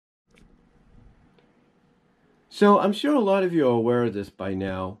So I'm sure a lot of you are aware of this by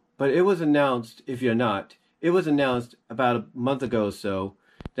now, but it was announced, if you're not, it was announced about a month ago or so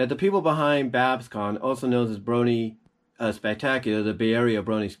that the people behind BabsCon, also known as Brony Spectacular, the Bay Area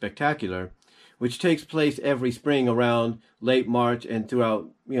Brony Spectacular, which takes place every spring around late March and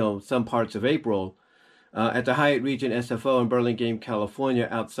throughout, some parts of April, at the Hyatt Regency SFO in Burlingame, California,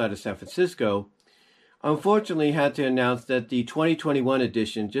 outside of San Francisco, unfortunately had to announce that the 2021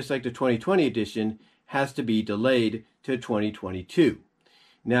 edition, just like the 2020 edition, has to be delayed to 2022.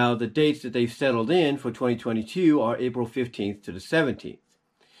 Now, the dates that they've settled in for 2022 are April 15th to the 17th.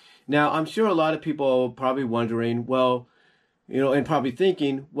 Now, I'm sure a lot of people are probably wondering, well, and probably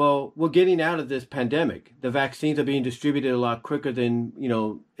thinking, well, we're getting out of this pandemic. The vaccines are being distributed a lot quicker than,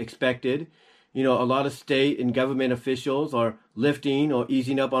 expected. A lot of state and government officials are lifting or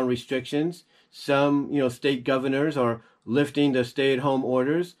easing up on restrictions. Some, state governors are lifting the stay-at-home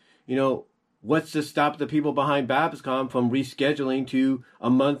orders. What's to stop the people behind BabsCon from rescheduling to a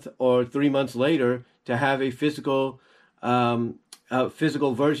month or 3 months later to have a physical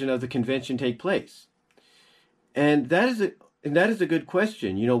version of the convention take place? And that is a good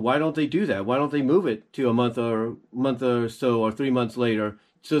question. Why don't they do that? Why don't they move it to a month or so or 3 months later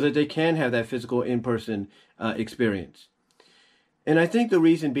so that they can have that physical in-person experience? And I think the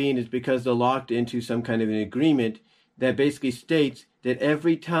reason being is because they're locked into some kind of an agreement that basically states that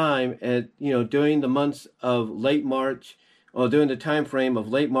every time during the months of late March or during the time frame of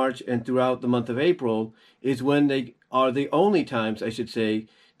late March and throughout the month of April is when they are the only times, I should say,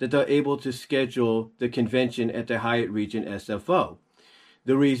 that they're able to schedule the convention at the Hyatt Regency SFO.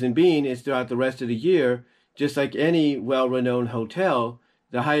 The reason being is throughout the rest of the year, just like any well-renowned hotel,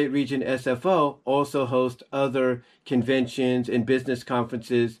 the Hyatt Regency SFO also hosts other conventions and business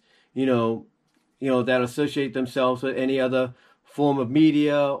conferences, that associate themselves with any other form of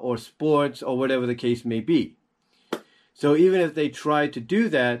media or sports or whatever the case may be. So even if they try to do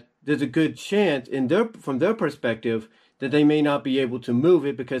that, there's a good chance from their perspective that they may not be able to move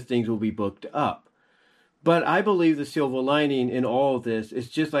it because things will be booked up. But I believe the silver lining in all of this is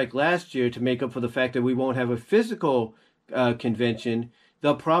just like last year, to make up for the fact that we won't have a physical convention,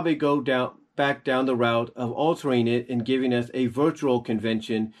 they'll probably go back down the route of altering it and giving us a virtual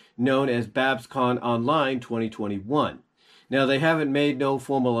convention known as BabsCon Online 2021. Now, they haven't made no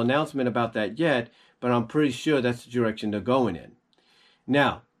formal announcement about that yet, but I'm pretty sure that's the direction they're going in.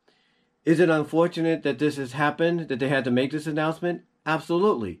 Now, is it unfortunate that this has happened, that they had to make this announcement?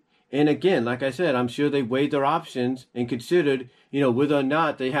 Absolutely. And again, like I said, I'm sure they weighed their options and considered, whether or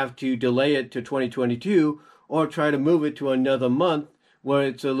not they have to delay it to 2022 or try to move it to another month where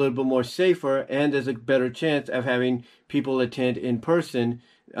it's a little bit more safer and there's a better chance of having people attend in person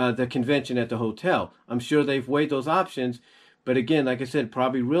the convention at the hotel. I'm sure they've weighed those options, but again, like I said,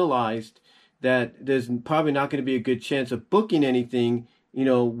 probably realized that there's probably not going to be a good chance of booking anything,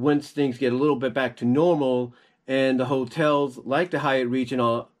 once things get a little bit back to normal and the hotels like the Hyatt Regency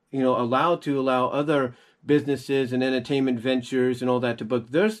are, allowed to allow other businesses and entertainment ventures and all that to book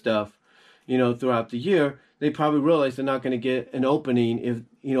their stuff, throughout the year. They probably realize they're not going to get an opening if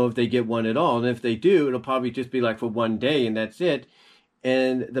they get one at all. And if they do, it'll probably just be like for one day and that's it.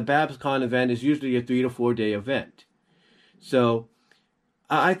 And the BabsCon event is usually a 3 to 4 day event. So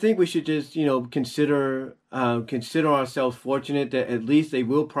I think we should just, consider ourselves fortunate that at least they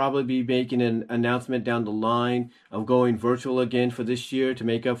will probably be making an announcement down the line of going virtual again for this year to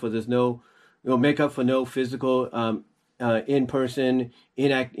make up for no physical in-person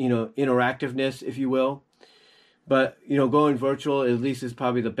interactiveness, if you will. But, going virtual at least is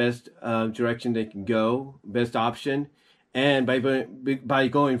probably the best direction they can go, best option. And by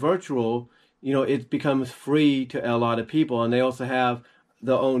going virtual, it becomes free to a lot of people. And they also have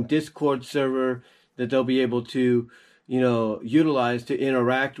their own Discord server that they'll be able to, utilize to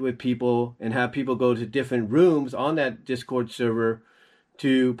interact with people and have people go to different rooms on that Discord server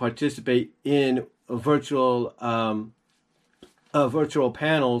to participate in virtual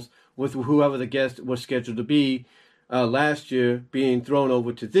panels with whoever the guests were scheduled to be last year, being thrown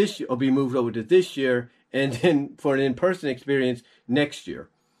over to this year or be moved over to this year, and then for an in-person experience next year.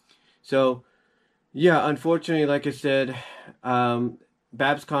 So, yeah, unfortunately, like I said,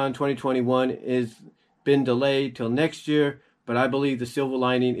 BabsCon 2021 is been delayed till next year, but I believe the silver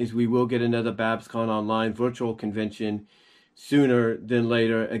lining is we will get another BabsCon Online virtual convention sooner than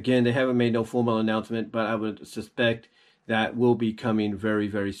later. Again, they haven't made no formal announcement, but I would suspect that will be coming very,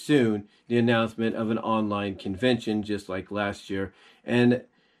 very soon. The announcement of an online convention, just like last year. And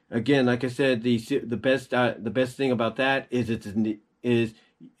again, like I said, the best thing about that is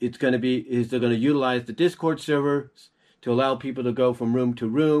they're going to utilize the Discord servers to allow people to go from room to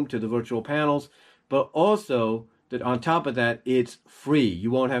room to the virtual panels. but also that on top of that, it's free.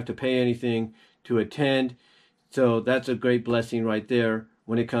 You won't have to pay anything to attend. So that's a great blessing right there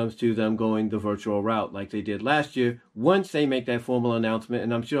when it comes to them going the virtual route like they did last year, once they make that formal announcement.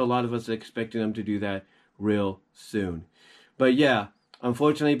 And I'm sure a lot of us are expecting them to do that real soon. But yeah,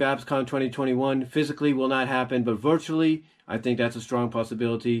 unfortunately, BabsCon 2021 physically will not happen, but virtually, I think that's a strong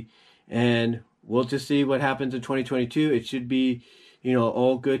possibility. And we'll just see what happens in 2022. It should be,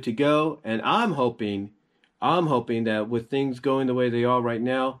 all good to go. And I'm hoping that with things going the way they are right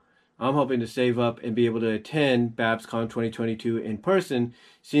now, I'm hoping to save up and be able to attend BabsCon 2022 in person,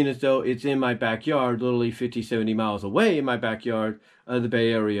 seeing as though it's in my backyard, literally 50, 70 miles away in my backyard of the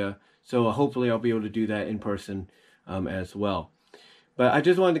Bay Area. So hopefully I'll be able to do that in person as well. But I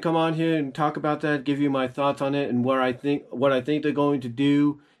just wanted to come on here and talk about that, give you my thoughts on it, and what I think they're going to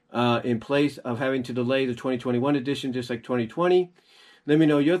do in place of having to delay the 2021 edition, just like 2020. Let me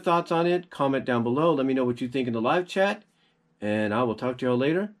know your thoughts on it. Comment down below. Let me know what you think in the live chat. And I will talk to y'all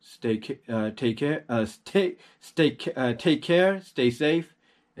later. Take care, stay safe,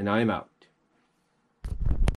 and I am out.